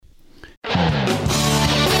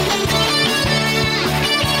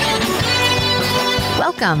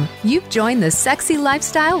Welcome. You've joined the Sexy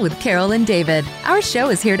Lifestyle with Carol and David. Our show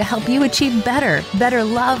is here to help you achieve better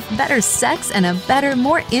love, better sex, and a better,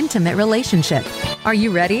 more intimate relationship. Are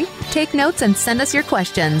you ready? Take notes and send us your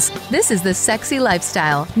questions. This is the Sexy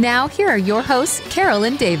Lifestyle. Now, here are your hosts, Carol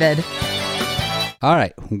and David. All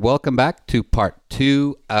right, welcome back to part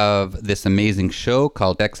 2 of this amazing show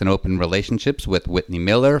called Sex and Open Relationships with Whitney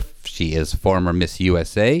Miller. She is former Miss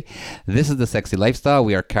USA. This is the Sexy Lifestyle.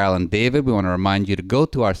 We are Carol and David. We want to remind you to go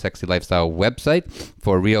to our Sexy Lifestyle website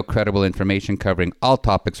for real, credible information covering all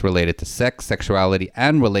topics related to sex, sexuality,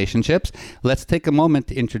 and relationships. Let's take a moment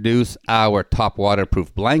to introduce our top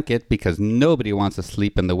waterproof blanket because nobody wants to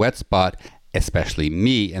sleep in the wet spot, especially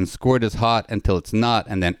me, and squirt is hot until it's not,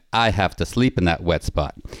 and then I have to sleep in that wet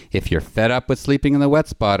spot. If you're fed up with sleeping in the wet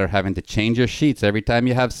spot or having to change your sheets every time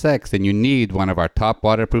you have sex, then you need one of our top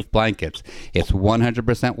waterproof blankets. It's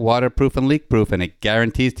 100% waterproof and leak-proof, and it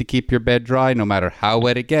guarantees to keep your bed dry no matter how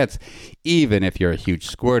wet it gets, even if you're a huge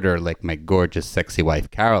squirter like my gorgeous, sexy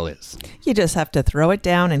wife, Carol is. You just have to throw it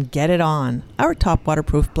down and get it on. Our top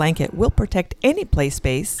waterproof blanket will protect any play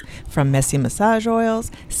space from messy massage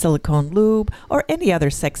oils, silicone lube, or any other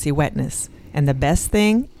sexy wetness. And the best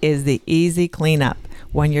thing is the easy cleanup.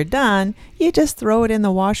 When you're done, you just throw it in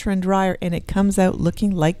the washer and dryer and it comes out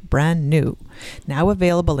looking like brand new. Now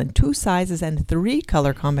available in 2 sizes and 3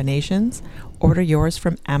 color combinations. Order yours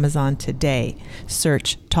from Amazon today.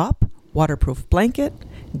 Search Top Waterproof Blanket.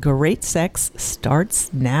 Great sex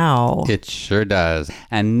starts now. It sure does.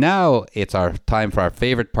 And now it's our time for our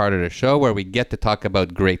favorite part of the show where we get to talk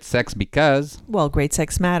about great sex because... well, great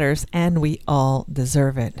sex matters and we all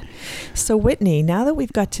deserve it. So Whitney, now that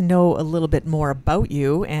we've got to know a little bit more about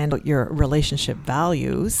you and your relationship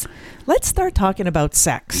values, let's start talking about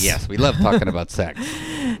sex. Yes, we love talking about sex.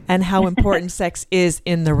 And how important sex is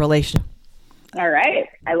in the relationship. All right.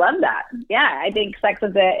 I love that. Yeah, I think sex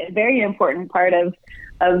is a very important part of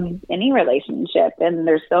any relationship. And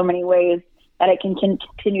there's so many ways that it can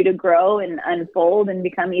continue to grow and unfold and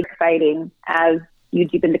become exciting as you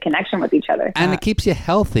deepen the connection with each other. And it keeps you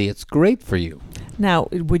healthy. It's great for you. Now,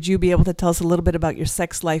 would you be able to tell us a little bit about your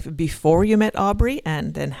sex life before you met Aubrey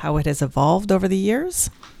and then how it has evolved over the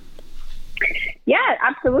years? Yeah,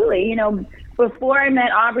 absolutely. You know, before I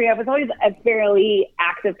met Aubrey, I was always a fairly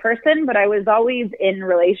active person, but I was always in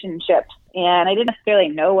relationships. And I didn't necessarily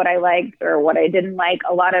know what I liked or what I didn't like.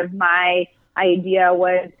 A lot of my idea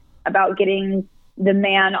was about getting the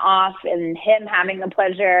man off and him having the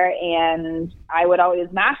pleasure. And I would always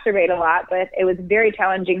masturbate a lot, but it was very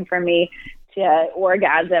challenging for me to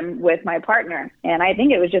orgasm with my partner. And I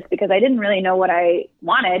think it was just because I didn't really know what I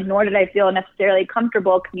wanted, nor did I feel necessarily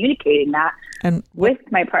comfortable communicating that with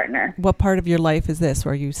my partner. What part of your life is this?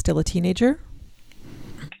 Are you still a teenager?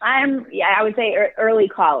 I would say early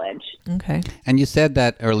college. Okay. And you said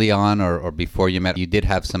that early on or before you met, you did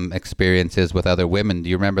have some experiences with other women. Do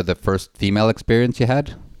you remember the first female experience you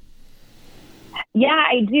had? Yeah,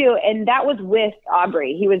 I do. And that was with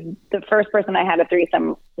Aubrey. He was the first person I had a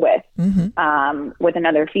threesome with, with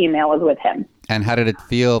another female was with him. And how did it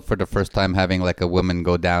feel for the first time having like a woman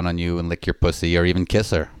go down on you and lick your pussy or even kiss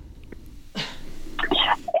her?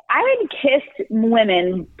 I had kissed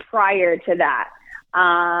women prior to that.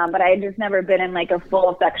 But I had just never been in like a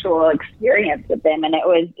full sexual experience with them. And it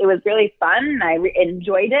was really fun. I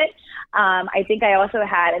enjoyed it. I think I also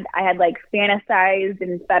had like fantasized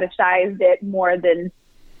and fetishized it more than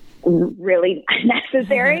really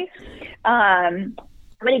necessary.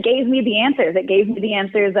 But it gave me the answers. It gave me the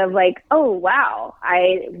answers of like, oh, wow,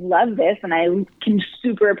 I love this. And I can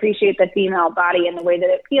super appreciate the female body and the way that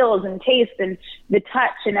it feels and tastes and the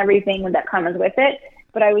touch and everything that comes with it.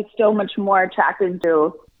 But I was still much more attracted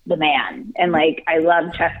to the man. And like, I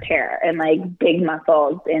love chest hair and like big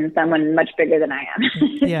muscles in someone much bigger than I am.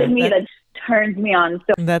 Yeah, to me, that turns me on.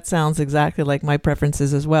 So that sounds exactly like my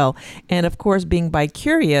preferences as well. And of course, being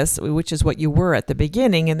bi-curious, which is what you were at the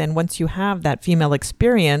beginning. And then once you have that female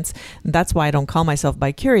experience, that's why I don't call myself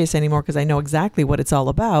bi-curious anymore, because I know exactly what it's all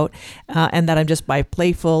about. And that I'm just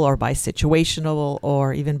bi-playful or bi-situational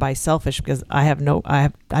or even bi-selfish, because I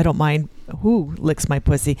don't mind who licks my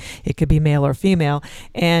pussy. It could be male or female,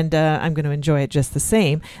 and I'm going to enjoy it just the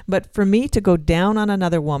same. But for me to go down on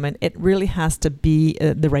another woman, it really has to be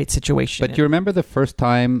the right situation. But you remember the first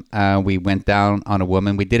time we went down on a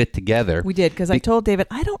woman? We did it together. We did, because I told David,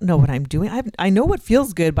 I don't know what I'm doing. I know what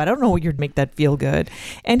feels good, but I don't know what you'd make that feel good.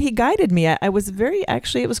 And he guided me. I was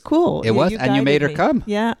it was cool. It was, and you made her come.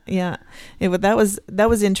 Yeah. That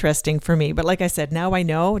was interesting for me. But like I said, now I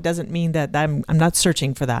know. It doesn't mean that I'm not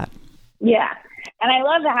searching for that. Yeah. And I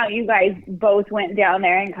love how you guys both went down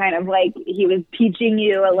there and kind of like he was teaching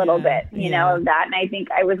you a little bit, you know, of that. And I think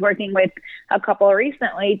I was working with a couple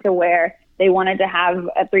recently to where they wanted to have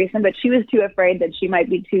a threesome, but she was too afraid that she might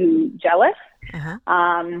be too jealous.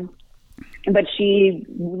 But she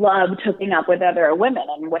loved hooking up with other women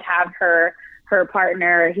and would have her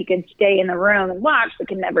partner, he could stay in the room and watch, but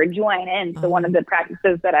could never join in. So one of the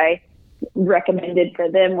practices that I recommended for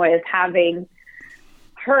them was having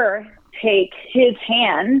her take his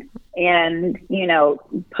hand and, you know,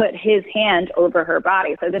 put his hand over her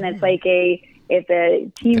body. So then it's like it's a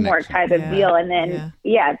teamwork type of deal. And then,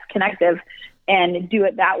 it's connective, and do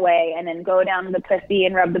it that way. And then go down to the pussy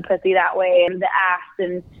and rub the pussy that way and the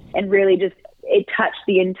ass and really just, it touched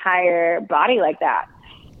the entire body like that.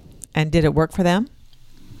 And did it work for them?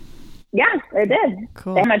 Yeah, it did.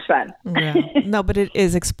 Cool. So much fun. No, but it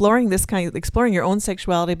is exploring your own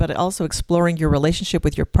sexuality, but also exploring your relationship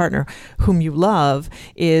with your partner, whom you love,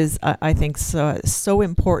 is I think so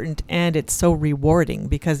important, and it's so rewarding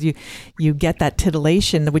because you get that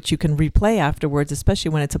titillation which you can replay afterwards,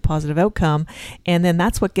 especially when it's a positive outcome, and then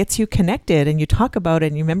that's what gets you connected, and you talk about it,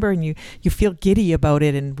 and you remember, and you feel giddy about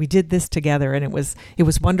it, and we did this together, and it was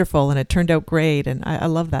wonderful, and it turned out great, and I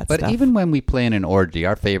love that stuff. But even when we play in an orgy,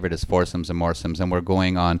 our favorite is foursomes and moresomes, and we're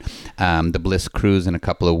going on the Bliss Cruise in a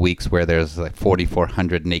couple of weeks where there's like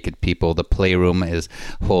 4,400 naked people. The playroom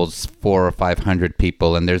holds 400 or 500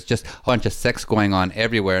 people, and there's just a bunch of sex going on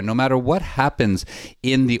everywhere. No matter what happens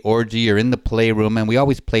in the orgy or in the playroom, and we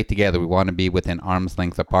always play together. We want to be within arm's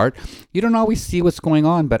length apart. You don't always see what's going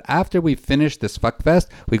on, but after we finish this fuck fest,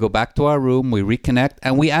 we go back to our room, we reconnect,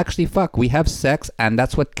 and we actually fuck. We have sex, and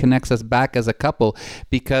that's what connects us back as a couple,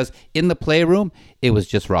 because in the playroom, it was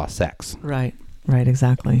just raw sex. Right,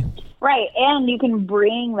 exactly. Right, and you can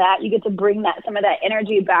bring that, you get to bring that, some of that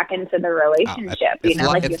energy back into the relationship,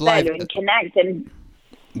 like you said, and connect. And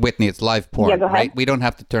Whitney, it's live porn, right? We don't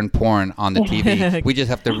have to turn porn on the TV. We just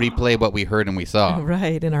have to replay what we heard and we saw.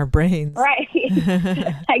 Right, in our brains. Right,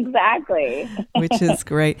 exactly. Which is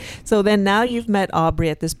great. So then now you've met Aubrey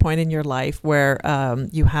at this point in your life where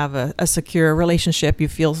you have a secure relationship. You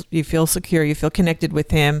feel secure. You feel connected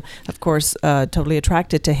with him. Of course, totally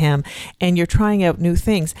attracted to him. And you're trying out new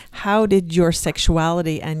things. How did your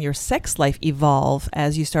sexuality and your sex life evolve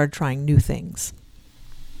as you started trying new things?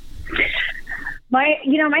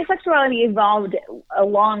 My sexuality evolved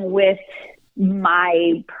along with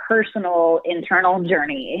my personal internal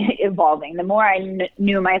journey evolving. The more I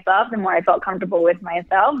knew myself, the more I felt comfortable with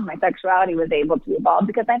myself. My sexuality was able to evolve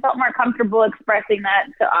because I felt more comfortable expressing that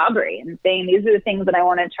to Aubrey and saying, these are the things that I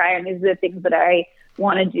want to try, and these are the things that I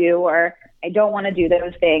want to do, or I don't want to do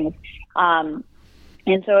those things. And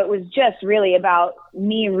so it was just really about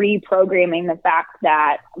me reprogramming the fact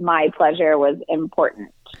that my pleasure was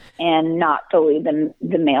important and not solely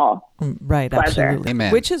the male right, pleasure. Absolutely.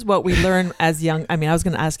 Amen. Which is what we learn as young. I mean, I was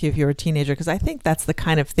going to ask you if you're a teenager, because I think that's the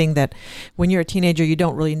kind of thing that when you're a teenager, you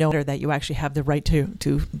don't really know that you actually have the right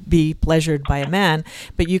to be pleasured by a man,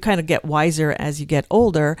 but you kind of get wiser as you get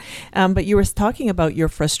older. But you were talking about your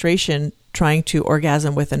frustration trying to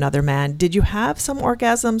orgasm with another man. Did you have some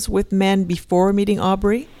orgasms with men before meeting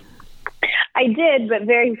Aubrey? I did, but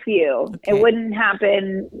very few. Okay. It wouldn't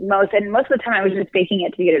happen most of the time I was just faking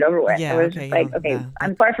it to get it over with. Yeah, I was just like,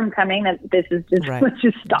 I'm far from coming, that this is just, let's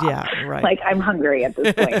just stop. Yeah, right. Like, I'm hungry at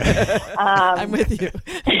this point. I'm with you.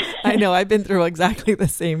 I know, I've been through exactly the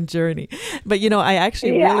same journey. But, I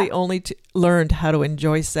actually really only learned how to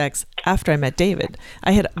enjoy sex after I met David.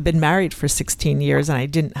 I had been married for 16 years and I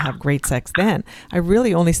didn't have great sex then. I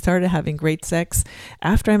really only started having great sex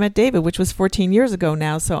after I met David, which was 14 years ago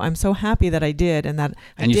now. So I'm so happy that I did. And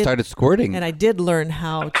you started squirting. And I did learn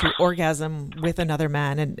how to orgasm with another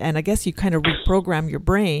man. And I guess you kind of reprogram your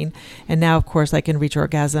brain. And now, of course, I can reach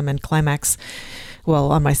orgasm and climax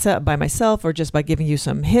by myself, or just by giving you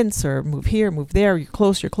some hints, or move here, move there, you're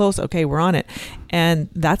close, okay, we're on it. And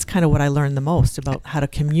that's kind of what I learned the most about how to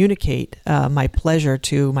communicate my pleasure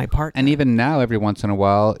to my partner. And even now, every once in a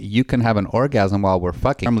while, you can have an orgasm while we're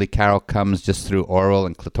fucking. Normally, Carol comes just through oral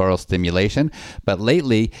and clitoral stimulation, but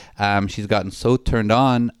lately, she's gotten so turned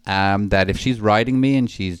on that if she's riding me and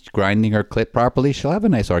she's grinding her clit properly, she'll have a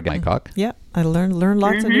nice organic cock. Yeah. I learned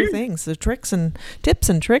lots of new things, the tricks and tips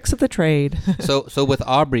and tricks of the trade. So with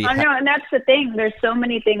Aubrey, I know, and that's the thing. There's so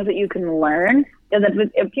many things that you can learn.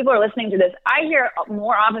 If people are listening to this, I hear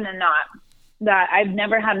more often than not that I've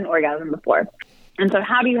never had an orgasm before. And so,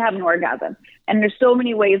 how do you have an orgasm? And there's so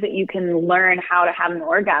many ways that you can learn how to have an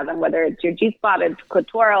orgasm, whether it's your G-spot, it's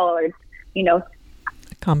clitoral, or it's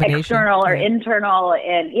combination, external or internal,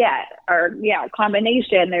 and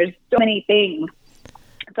combination. There's so many things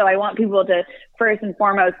So I want people to first and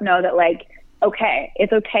foremost know that, like, okay,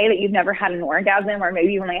 it's okay that you've never had an orgasm, or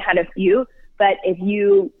maybe you've only had a few, but if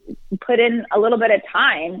you put in a little bit of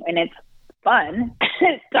time, and it's fun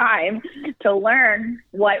time to learn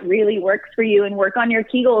what really works for you, and work on your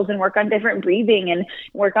Kegels, and work on different breathing, and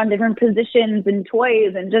work on different positions and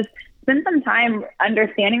toys, and just spend some time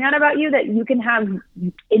understanding that about you, that you can have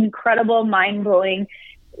incredible, mind-blowing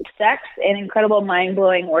sex and incredible,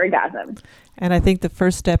 mind-blowing orgasm. And I think the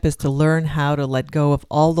first step is to learn how to let go of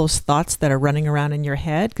all those thoughts that are running around in your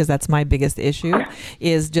head, because that's my biggest issue,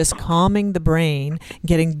 is just calming the brain,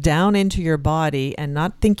 getting down into your body and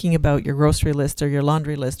not thinking about your grocery list or your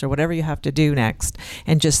laundry list or whatever you have to do next,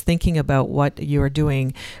 and just thinking about what you are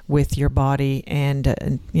doing with your body, and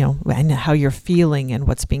how you're feeling, and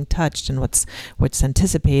what's being touched, and what's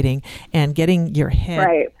anticipating, and getting your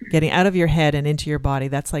head, getting out of your head and into your body.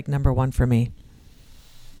 That's like number one for me.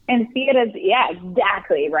 And see it as,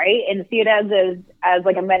 exactly, right? And see it as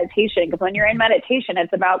like a meditation, because when you're in meditation,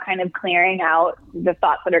 it's about kind of clearing out the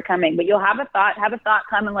thoughts that are coming. But you'll have a thought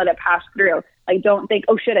come and let it pass through. Like, don't think,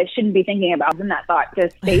 oh shit, I shouldn't be thinking about it. And that thought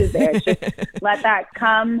just stays there. It's just let that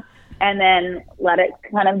come, and then let it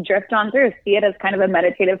kind of drift on through. See it as kind of a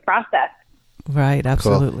meditative process. Right,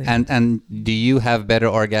 absolutely. Cool. And do you have better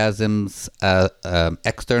orgasms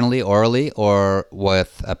externally, orally, or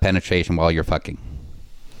with a penetration while you're fucking?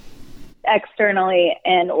 Externally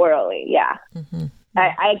and orally, yeah. Mm-hmm.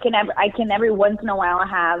 I can every once in a while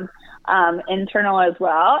have internal as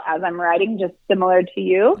well, as I'm writing, just similar to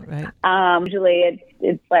you. Right. Usually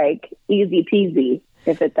it's like easy peasy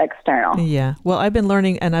if it's external. Yeah. Well, I've been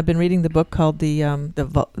learning, and I've been reading the book called the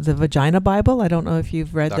Vagina Bible. I don't know if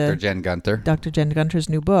you've read Dr. Jen Gunter's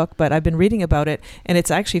new book, but I've been reading about it, and it's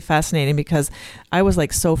actually fascinating, because I was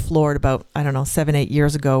like so floored about, 7-8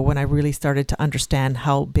 years ago, when I really started to understand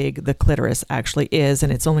how big the clitoris actually is,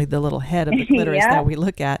 and it's only the little head of the clitoris that we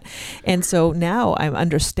look at. And so now I'm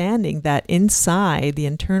understanding that inside the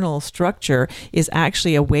internal structure is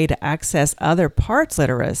actually a way to access other parts of the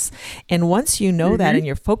clitoris. And once you know that, and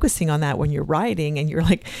you're focusing on that when you're writing, and you're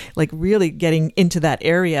like really getting into that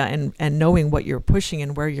area, and knowing what you're pushing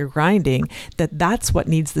and where you're grinding, that's what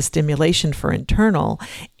needs the stimulation for internal.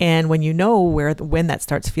 And when you know when that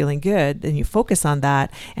starts feeling good, then you focus on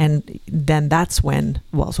that, and then that's when,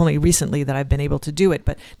 well, it's only recently that I've been able to do it,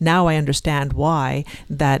 but now I understand why,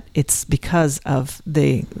 that it's because of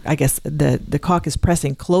the cock is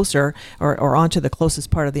pressing closer or onto the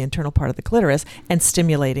closest part of the internal part of the clitoris and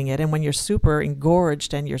stimulating it. And when you're super engorged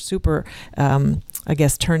and you're super,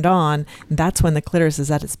 turned on, that's when the clitoris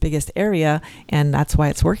is at its biggest area, and that's why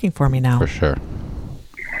it's working for me now. For sure.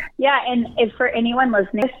 Yeah, and if for anyone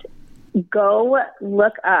listening, go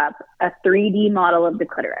look up a 3D model of the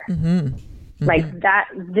clitoris. Mm-hmm. Like that,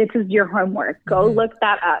 this is your homework. Go look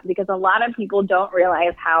that up, because a lot of people don't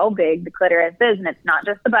realize how big the clitoris is, and it's not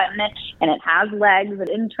just the button, and it has legs,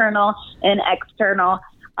 it's internal and external.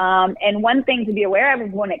 And one thing to be aware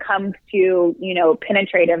of when it comes to,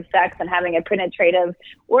 penetrative sex and having a penetrative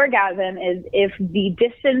orgasm is if the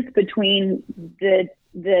distance between the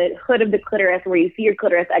hood of the clitoris, where you see your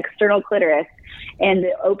clitoris, external clitoris, and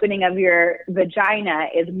the opening of your vagina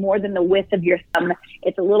is more than the width of your thumb,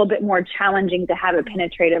 it's a little bit more challenging to have a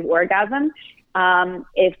penetrative orgasm.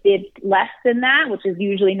 If it's less than that, which is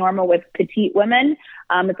usually normal with petite women,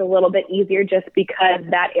 it's a little bit easier, just because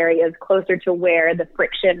that area is closer to where the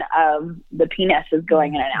friction of the penis is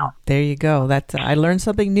going in and out. There you go. I learned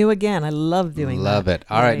something new again. I love doing that. Love it.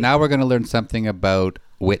 All right. Now we're going to learn something about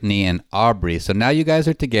Whitney and Aubrey. So now you guys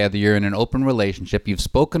are together. You're in an open relationship. You've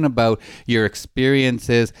spoken about your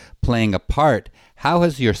experiences playing a part. How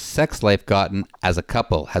has your sex life gotten as a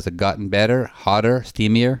couple? Has it gotten better, hotter,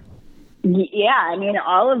 steamier? Yeah, I mean,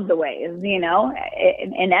 all of the ways,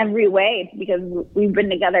 in every way, because we've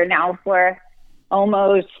been together now for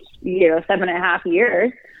almost, 7.5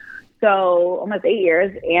 years. So almost 8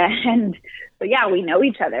 years. And so, yeah, we know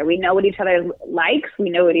each other. We know what each other likes.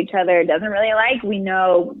 We know what each other doesn't really like. We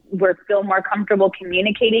know we're feel more comfortable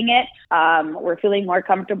communicating it. We're feeling more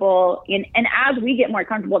comfortable and as we get more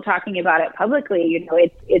comfortable talking about it publicly,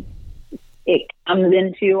 it comes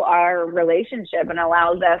into our relationship and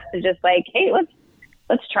allows us to just like, hey,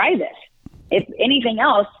 let's try this. If anything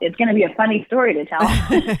else, it's going to be a funny story to tell.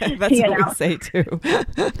 That's what we say too.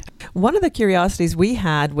 One of the curiosities we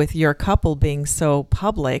had with your couple being so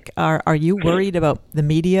public, are you worried about the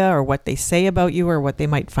media or what they say about you or what they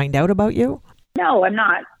might find out about you? No, I'm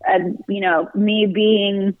not. Me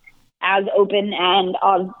being as open and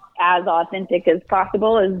as authentic as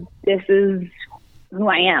possible this is who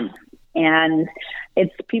I am. And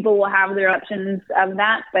people will have their options of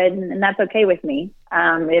that, and that's okay with me.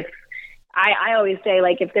 If I always say,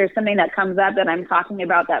 like, if there's something that comes up that I'm talking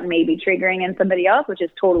about that may be triggering in somebody else, which is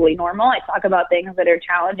totally normal, I talk about things that are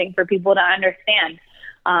challenging for people to understand.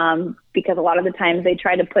 Because a lot of the times they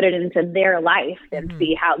try to put it into their life and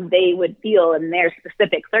see how they would feel in their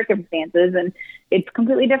specific circumstances, and it's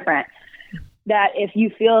completely different. That if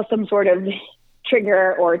you feel some sort of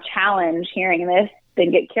trigger or challenge hearing this,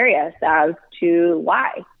 then get curious as to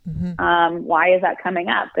why. Why is that coming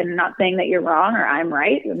up? And not saying that you're wrong or I'm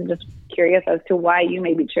right. I'm just curious as to why you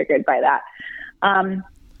may be triggered by that.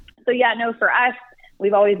 So yeah, no, for us,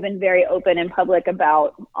 we've always been very open and public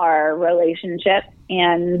about our relationship,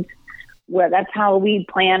 and that's how we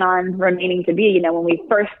plan on remaining to be. You know, when we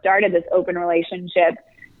first started this open relationship,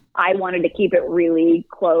 I wanted to keep it really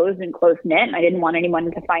closed and close-knit, and I didn't want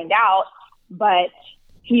anyone to find out. But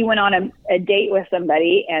he went on a date with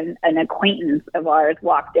somebody, and an acquaintance of ours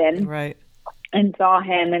walked in and saw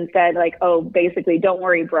him and said, like, oh, basically, don't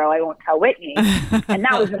worry, bro, I won't tell Whitney. And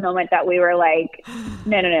that was the moment that we were like,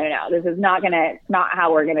 no, this is not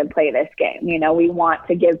how we're going to play this game. You know, we want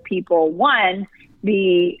to give people, one,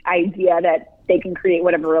 the idea that they can create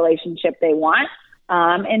whatever relationship they want.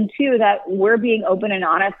 And two, that we're being open and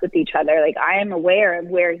honest with each other. Like, I am aware of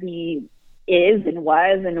where he is and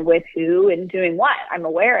was and with who and doing what. I'm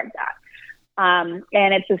aware of that.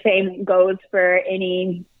 And it's the same goes for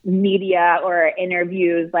any media or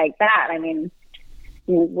interviews like that. I mean,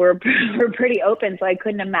 we're pretty open, so I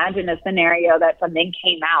couldn't imagine a scenario that something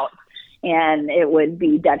came out and it would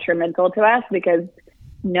be detrimental to us, because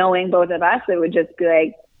knowing both of us, it would just be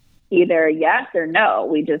like either yes or no.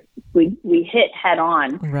 We hit head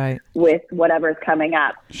on with whatever's coming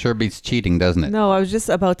up. Sure beats cheating, doesn't it? No, I was just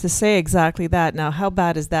about to say exactly that. Now, how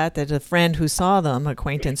bad is that a friend who saw them,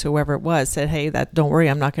 acquaintance, whoever it was, said, hey, don't worry,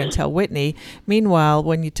 I'm not going to tell Whitney. Meanwhile,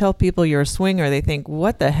 when you tell people you're a swinger, they think,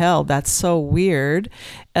 what the hell? That's so weird.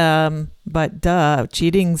 But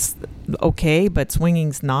cheating's okay, but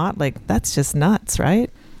swinging's not. Like, that's just nuts, right?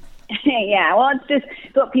 Yeah, well, it's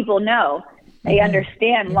just what people know. They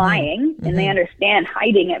understand lying and they understand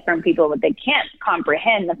hiding it from people, but they can't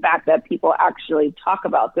comprehend the fact that people actually talk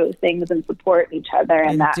about those things and support each other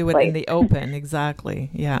and that do it in the open.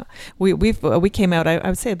 Exactly. Yeah. We came out, I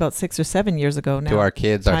would say about 6 or 7 years ago now. To our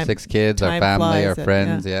kids, our 6 kids, our family, our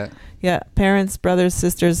friends. Yeah, parents, brothers,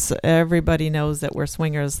 sisters, everybody knows that we're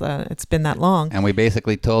swingers. It's been that long. And we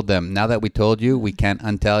basically told them, now that we told you, we can't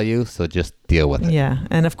untell you, so just deal with it. Yeah,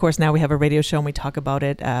 and of course now we have a radio show and we talk about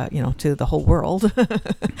it, to the whole world.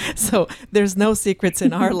 So there's no secrets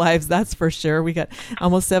in our lives, that's for sure. We got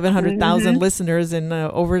almost 700,000 listeners in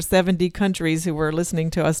over 70 countries who were listening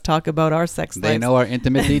to us talk about our sex lives. They know our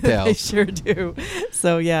intimate details. They sure do.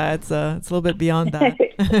 So yeah, it's a little bit beyond that.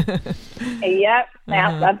 Yep.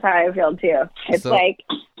 Yeah, that's how I feel too. It's like,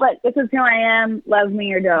 look, this is who I am. Love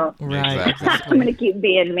me or don't. Right. Exactly. I'm going to keep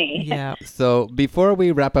being me. Yeah. So before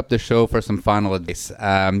we wrap up the show for some final advice,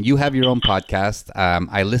 you have your own podcast.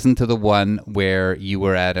 I listened to the one where you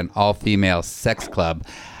were at an all-female sex club.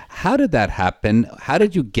 How did that happen? How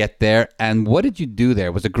did you get there? And what did you do there?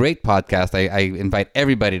 It was a great podcast. I invite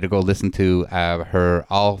everybody to go listen to her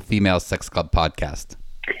all-female sex club podcast.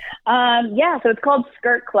 So it's called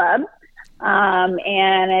Skirt Club.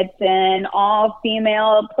 And it's an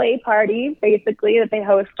all-female play party, basically, that they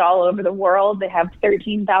host all over the world. They have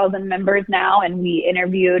 13,000 members now, and we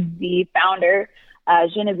interviewed the founder,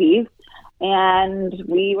 Genevieve, and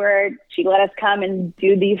she let us come and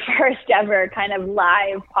do the first ever kind of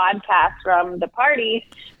live podcast from the party,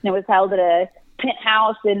 and it was held at a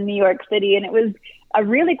penthouse in New York City, and it was a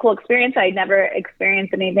really cool experience. I'd never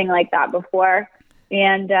experienced anything like that before.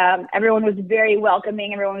 And everyone was very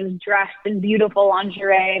welcoming. Everyone was dressed in beautiful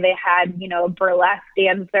lingerie. They had, a burlesque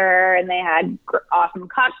dancer, and they had awesome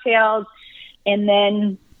cocktails. And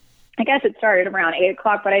then I guess it started around 8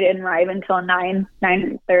 o'clock, but I didn't arrive until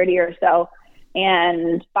 9:30 or so.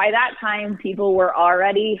 And by that time, people were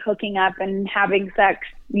already hooking up and having sex,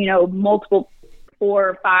 multiple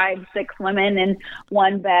 4, 5, 6 women in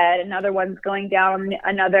one bed. Another one's going down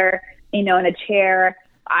another, in a chair.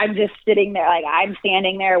 I'm just sitting there, like I'm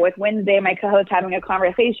standing there with Wednesday, my co-host, having a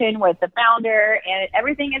conversation with the founder, and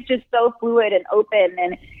everything is just so fluid and open.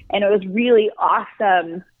 And it was really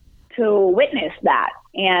awesome to witness that.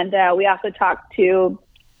 And we also talked to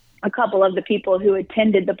a couple of the people who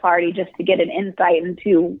attended the party just to get an insight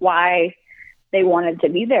into why they wanted to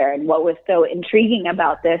be there and what was so intriguing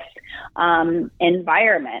about this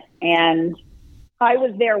environment. And I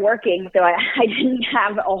was there working, so I didn't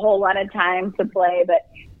have a whole lot of time to play, but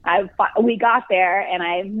we got there, and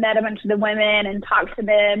I met a bunch of the women and talked to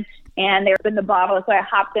them, and they were spin the bottle. So I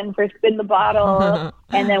hopped in for spin the bottle,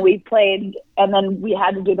 and then we played, and then we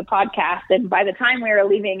had to do the podcast. And by the time we were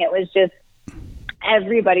leaving, it was just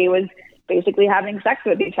everybody was basically having sex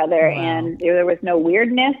with each other. Wow. And there was no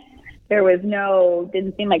weirdness.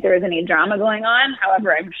 Didn't seem like there was any drama going on.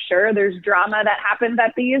 However, I'm sure there's drama that happens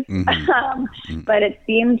at these. But it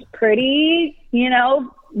seemed pretty,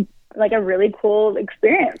 like a really cool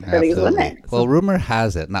experience for these women. Well, rumor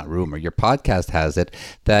has it, not rumor, your podcast has it,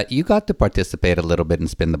 that you got to participate a little bit in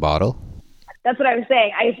Spin the Bottle. That's what I was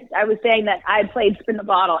saying. I was saying that I played Spin the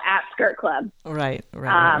Bottle at Skirt Club. Right.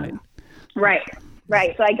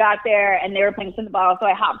 So I got there and they were playing Spin the Bottle, so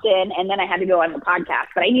I hopped in, and then I had to go on the podcast.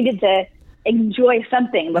 But I needed to enjoy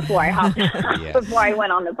something before I hopped before I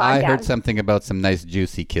went on the podcast. I heard something about some nice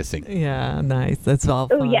juicy kissing. Yeah, nice. That's all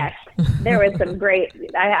fun. Oh, yes. There was some great,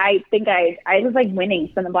 I think I was like winning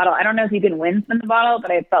Spin the Bottle. I don't know if you can win Spin the Bottle,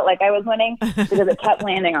 but I felt like I was winning because it kept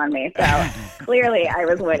landing on me. So clearly I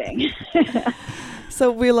was winning. So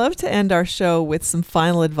we love to end our show with some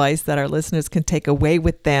final advice that our listeners can take away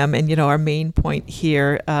with them. And, our main point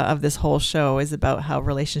here of this whole show is about how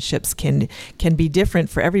relationships can be different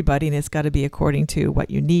for everybody. And it's got to be according to what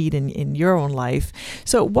you need in your own life.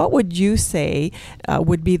 So what would you say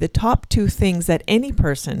would be the top 2 things that any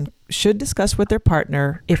person should discuss with their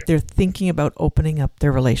partner if they're thinking about opening up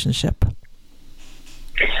their relationship?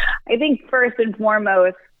 I think first and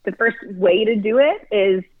foremost, the first way to do it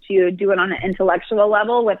is to do it on an intellectual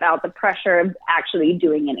level without the pressure of actually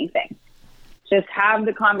doing anything. Just have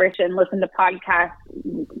the conversation, listen to podcasts,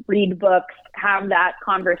 read books, have that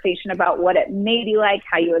conversation about what it may be like,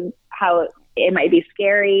 how it might be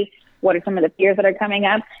scary, what are some of the fears that are coming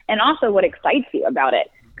up, and also what excites you about it.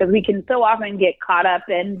 Because we can so often get caught up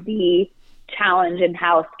in the challenge and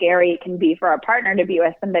how scary it can be for our partner to be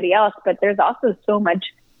with somebody else, but there's also so much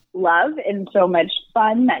love and so much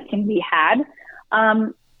fun that can be had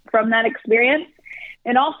from that experience.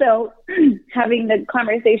 And also having the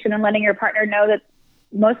conversation and letting your partner know that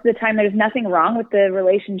most of the time there's nothing wrong with the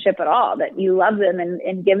relationship at all, that you love them,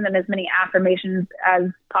 and give them as many affirmations as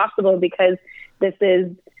possible, because this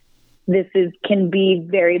can be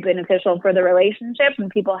very beneficial for the relationship. And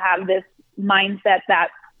people have this mindset that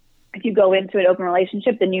if you go into an open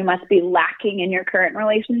relationship, then you must be lacking in your current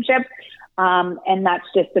relationship. And that's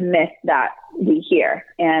just a myth that we hear.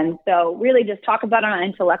 And so really just talk about it on an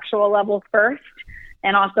intellectual level first,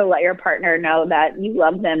 and also let your partner know that you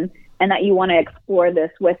love them and that you want to explore this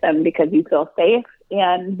with them because you feel safe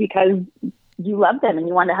and because you love them and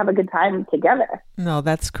you want to have a good time together. No,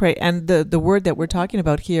 that's great. And the word that we're talking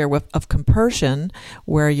about here of compersion,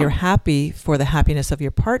 where you're happy for the happiness of your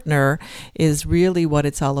partner, is really what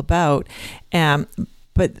it's all about.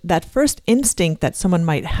 But that first instinct that someone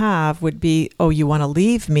might have would be, oh, you want to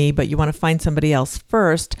leave me, but you want to find somebody else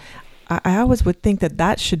first. I always would think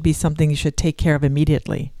that should be something you should take care of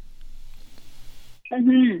immediately.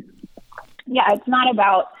 Mm-hmm. Yeah, it's not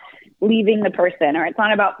about leaving the person, or it's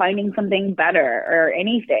not about finding something better or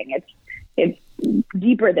anything. It's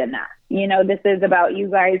deeper than that. This is about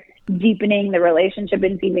you guys deepening the relationship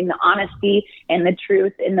and keeping the honesty and the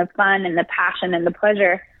truth and the fun and the passion and the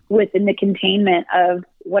pleasure within the containment of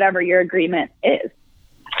whatever your agreement is.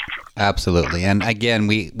 Absolutely. And again,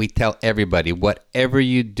 we tell everybody, whatever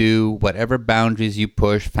you do, whatever boundaries you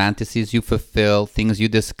push, fantasies you fulfill, things you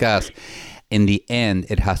discuss, in the end,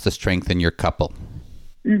 it has to strengthen your couple.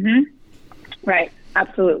 Mm-hmm. Right.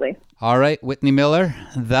 Absolutely. All right, Whitney Miller,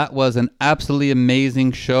 that was an absolutely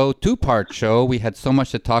amazing show, 2-part show. We had so much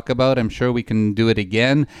to talk about. I'm sure we can do it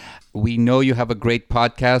again. We know you have a great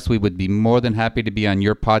podcast. We would be more than happy to be on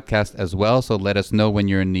your podcast as well. So let us know when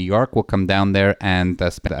you're in New York. We'll come down there and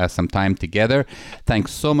spend some time together.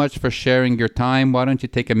 Thanks so much for sharing your time. Why don't you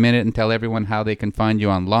take a minute and tell everyone how they can find you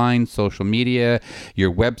online, social media,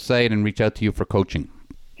 your website, and reach out to you for coaching.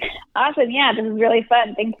 Awesome. Yeah, this is really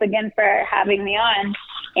fun. Thanks again for having me on.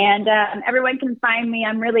 And everyone can find me.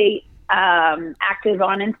 I'm really active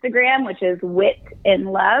on Instagram, which is Wit in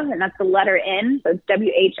Love, and that's the letter N, so it's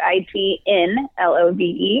WHITNLOVE.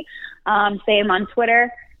 Same on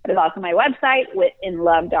Twitter. There's also my website,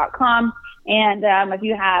 witinlove.com. And if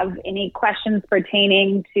you have any questions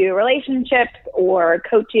pertaining to relationships or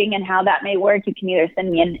coaching and how that may work, you can either send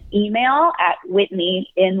me an email at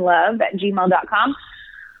whitneyinlove@gmail.com,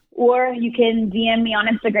 or you can DM me on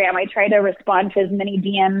Instagram. I try to respond to as many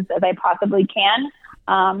DMs as I possibly can.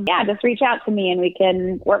 Just reach out to me and we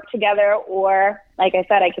can work together. Or, like I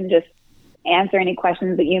said, I can just answer any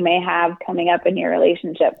questions that you may have coming up in your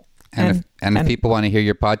relationship. And if people want to hear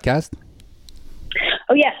your podcast?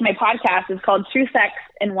 Oh, yes. My podcast is called True Sex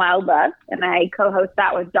and Wild Love, and I co-host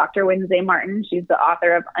that with Dr. Wednesday Martin. She's the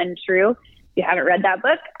author of Untrue. If you haven't read that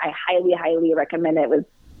book, I highly, highly recommend it. It was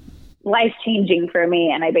life-changing for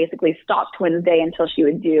me, and I basically stalked Wednesday until she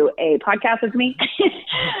would do a podcast with me,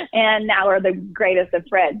 and now we're the greatest of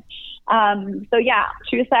friends. So yeah,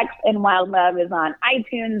 True Sex and Wild Love is on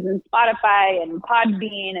iTunes and Spotify and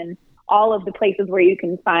Podbean and all of the places where you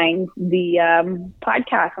can find the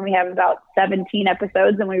podcast. And we have about 17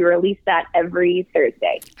 episodes, and we release that every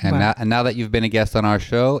Thursday. And, now that you've been a guest on our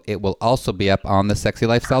show, it will also be up on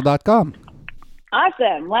thesexylifestyle.com.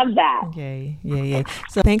 Awesome. Love that. Yay, yay, yay.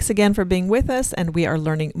 So thanks again for being with us, and we are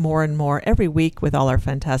learning more and more every week with all our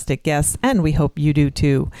fantastic guests, and we hope you do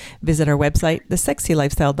too. Visit our website,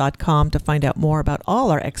 thesexylifestyle.com, to find out more about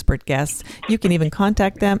all our expert guests. You can even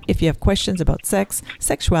contact them if you have questions about sex,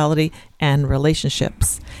 sexuality, and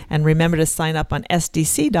relationships. And remember to sign up on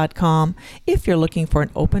sdc.com if you're looking for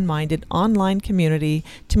an open-minded online community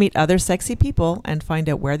to meet other sexy people and find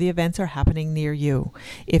out where the events are happening near you.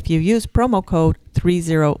 If you use promo code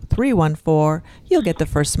 30314, you'll get the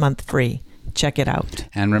first month free. Check it out.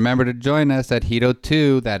 And remember to join us at Hito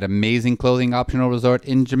 2, that amazing clothing optional resort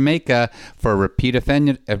in Jamaica, for Repeat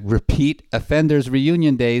Offenders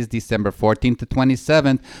Reunion Days, December 14th to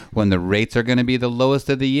 27th, when the rates are going to be the lowest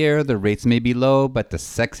of the year. The rates may be low, but the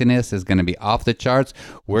sexiness is going to be off the charts.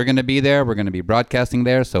 We're going to be there. We're going to be broadcasting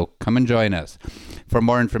there, so come and join us. For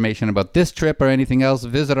more information about this trip or anything else,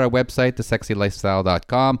 visit our website,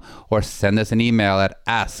 thesexylifestyle.com, or send us an email at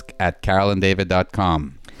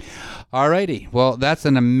ask@carolanddavid.com. Alrighty, well, that's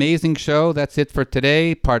an amazing show. That's it for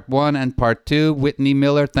today, part 1 and part 2. Whitney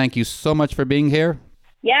Miller, thank you so much for being here.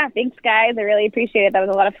 Yeah, thanks, guys. I really appreciate it. That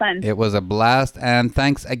was a lot of fun. It was a blast, and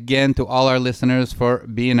thanks again to all our listeners for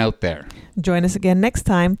being out there. Join us again next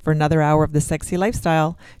time for another hour of The Sexy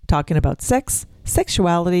Lifestyle, talking about sex,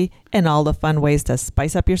 sexuality, and all the fun ways to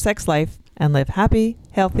spice up your sex life and live happy,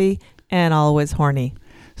 healthy, and always horny.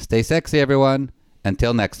 Stay sexy, everyone.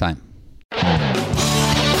 Until next time.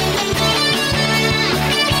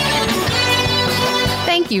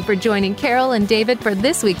 Thank you for joining Carol and David for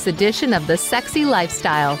this week's edition of The Sexy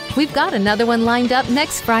Lifestyle. We've got another one lined up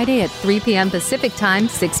next Friday at 3 p.m. Pacific Time,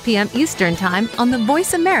 6 p.m. Eastern Time on the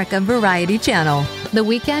Voice America Variety Channel. The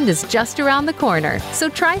weekend is just around the corner, so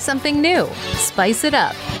try something new, spice it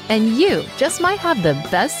up, and you just might have the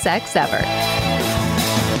best sex ever.